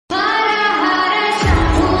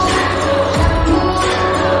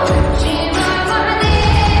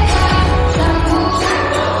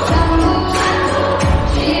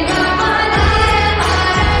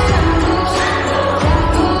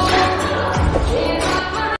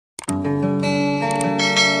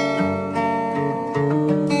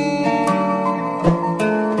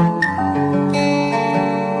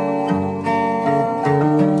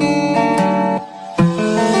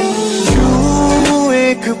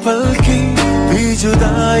पल की भी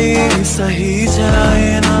जुदाई सही जाए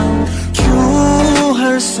ना, क्यों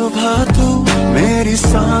हर सुबह तू मेरी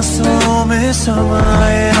सांसों में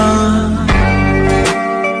समाए ना।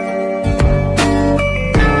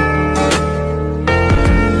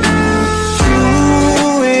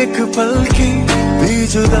 क्यों एक पल की भी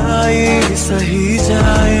जुदाई सही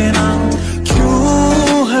जाए ना,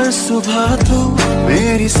 क्यों हर सुबह तू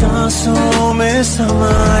मेरी सांसों में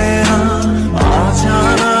समाए ना। आ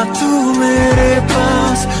जाना तू मेरे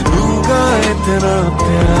पास, दूंगा इतना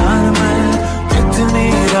प्यार मैं, कितनी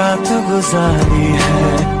रात गुजारी है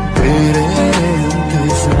तेरे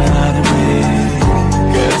इंतजार में।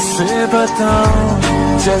 कैसे बताऊं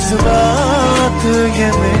जज्बात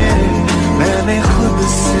ये मेरे, मैंने खुद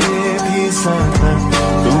से भी ज्यादा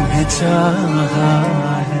तुम्हें चाहा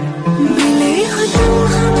है। मिले हो तुम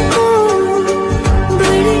हमको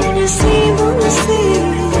बड़े नसीबों से,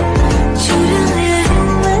 चुराया है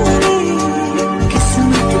मैंने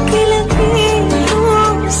किस्मत की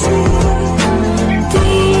लकीरों से।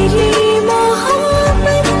 तेरी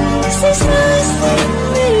मोहब्बत से सांसें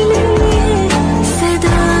मिली है,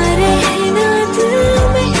 सदा रहना दिल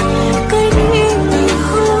में करीब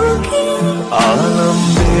होगी। आलम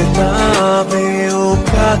बेताबियों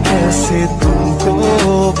का कैसे तुमको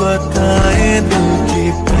बताए, दिल की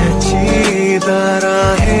पेचीदा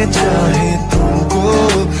राहें चाहे तुमको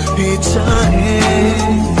भी चाहे।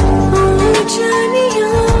 ओ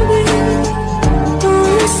जानिया वे, ओ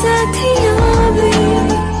साथिया वे,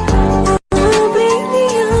 ओ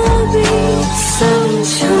बेनिया वे,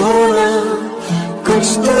 समझो ना कुछ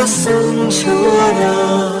तो समझो ना।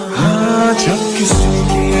 हाँ जब किसी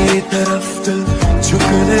की तरफ दिल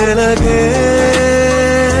झुकने लगे,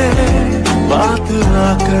 बात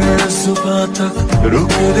आकर सुबह तक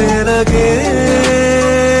रुकने लगे।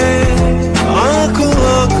 आंखों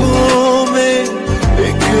आंखों में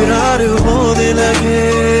इकरार होने लगे,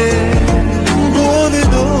 बोल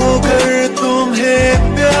दो कर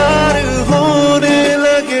तुम्हें प्यार होने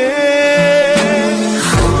लगे।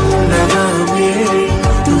 लगा मेरे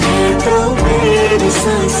तू है तो मेरी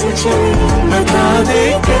सांस चले, बता दे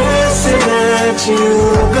कैसे मैं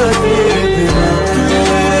जीऊंगा तेरे बिना।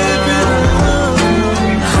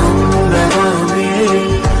 लगा मेरे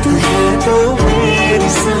तू है तो मेरी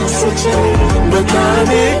सांस चले, बता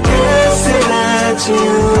दे कैसे मैं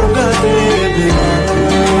जीऊंगा तेरे बिना।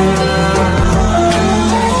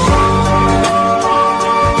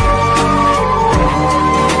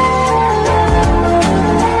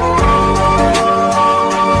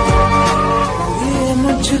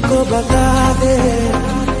 मुझको बता दे,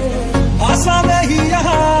 आसान नहीं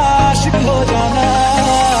यहाँ आशिक हो जाना।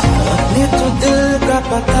 अपने तो दिल का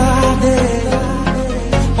पता दे,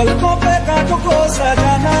 पलकों पे कांटों को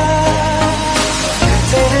सजाना।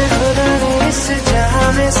 तेरे खुदा ने इस जहां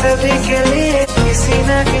में सभी के लिए किसी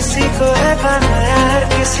न किसी को है बनाया, हर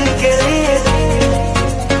किसी के लिए।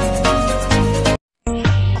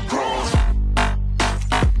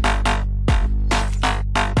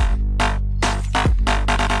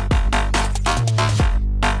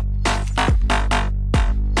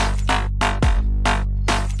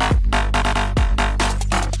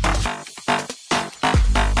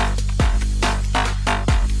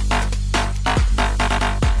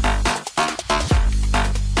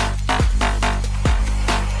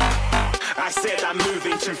 I'm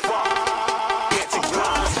moving too far. Get to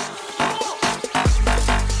glass.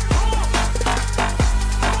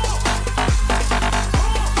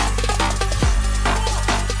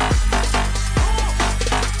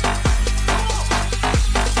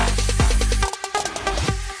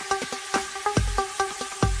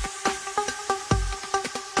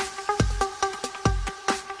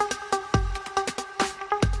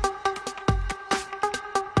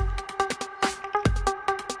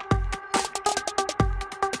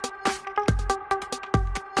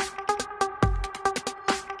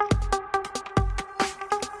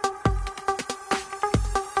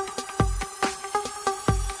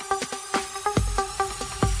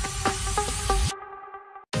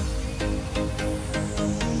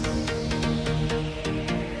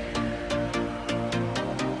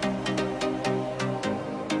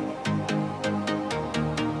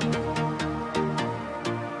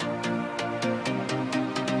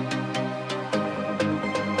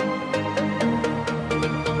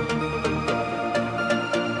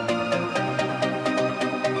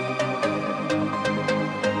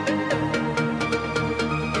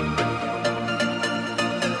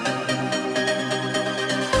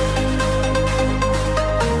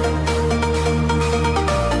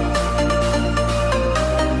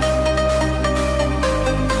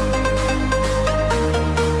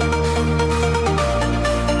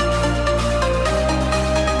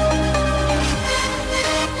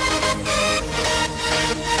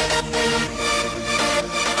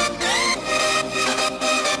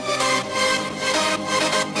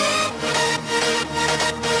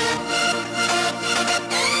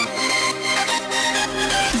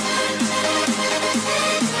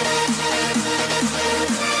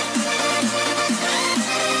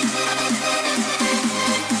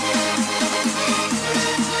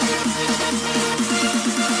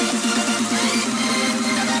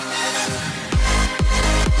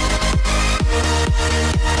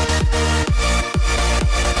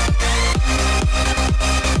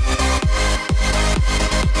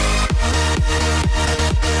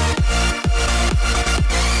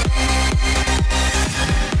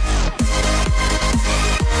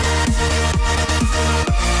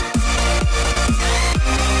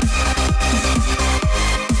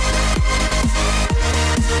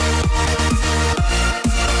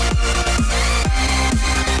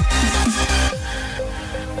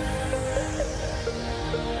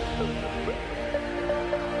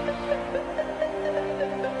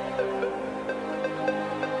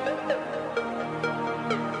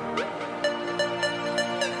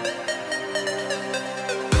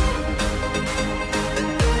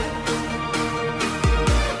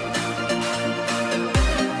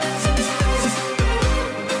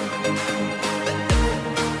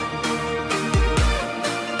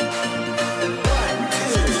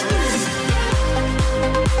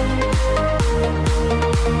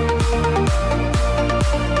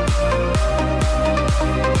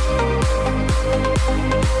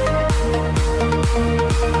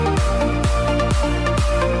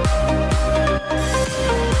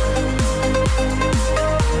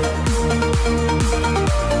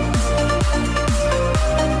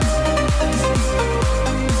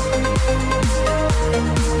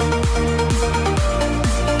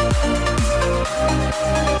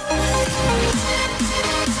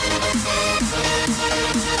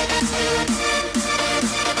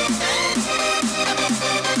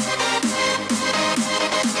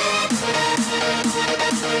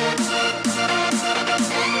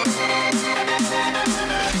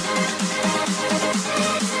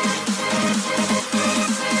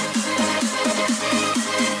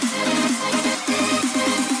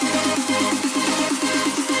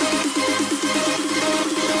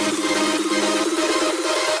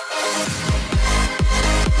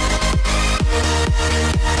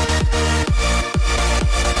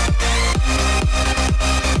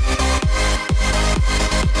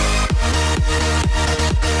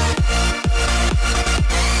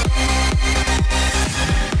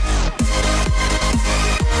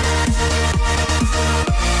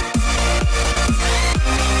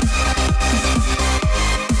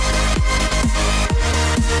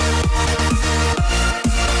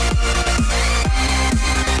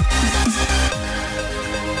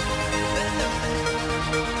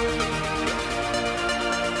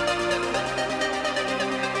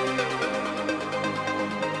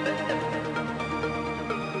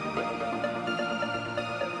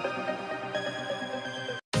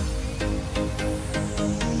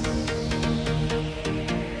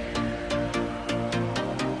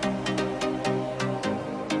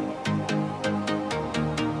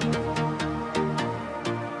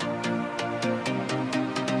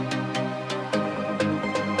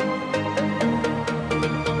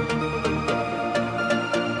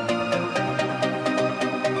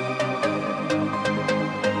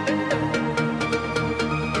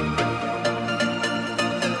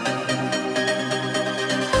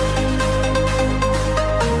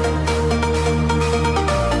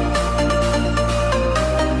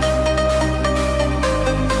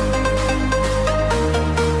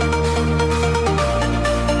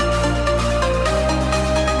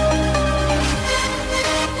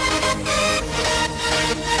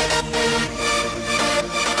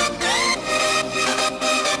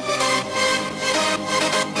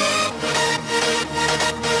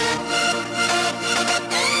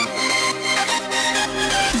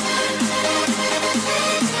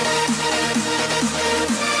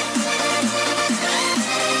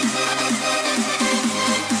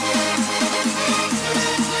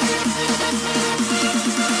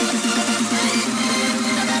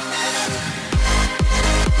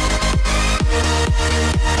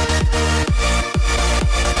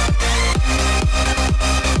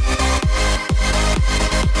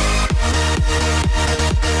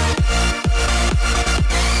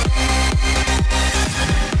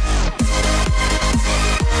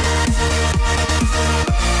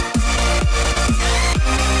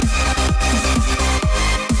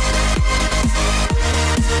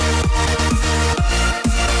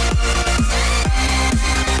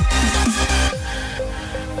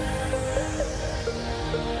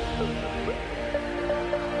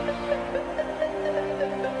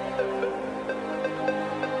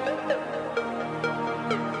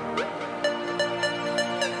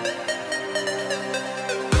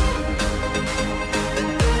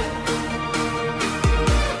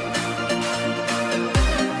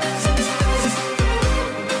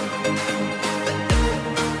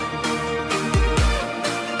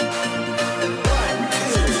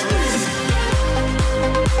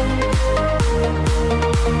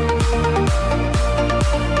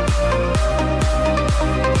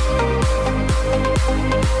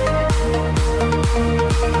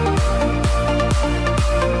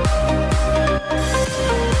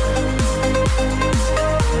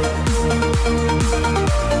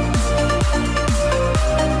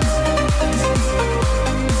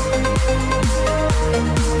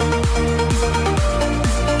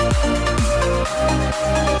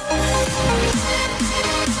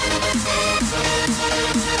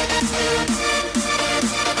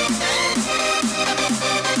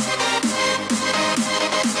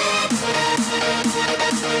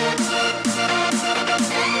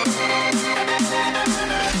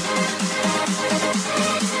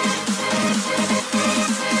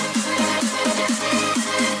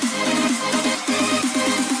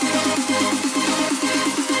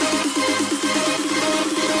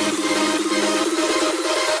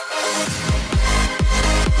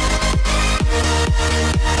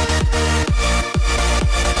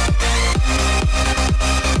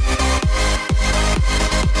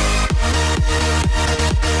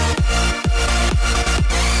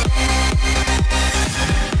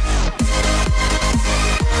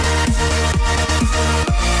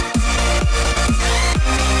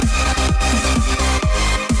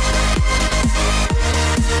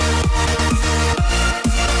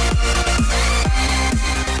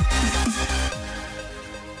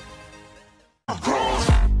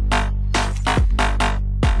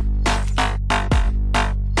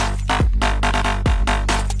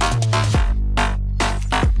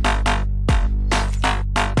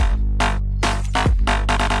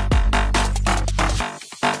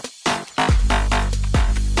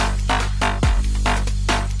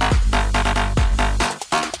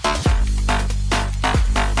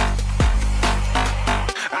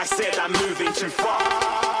 I said I'm moving too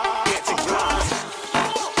far.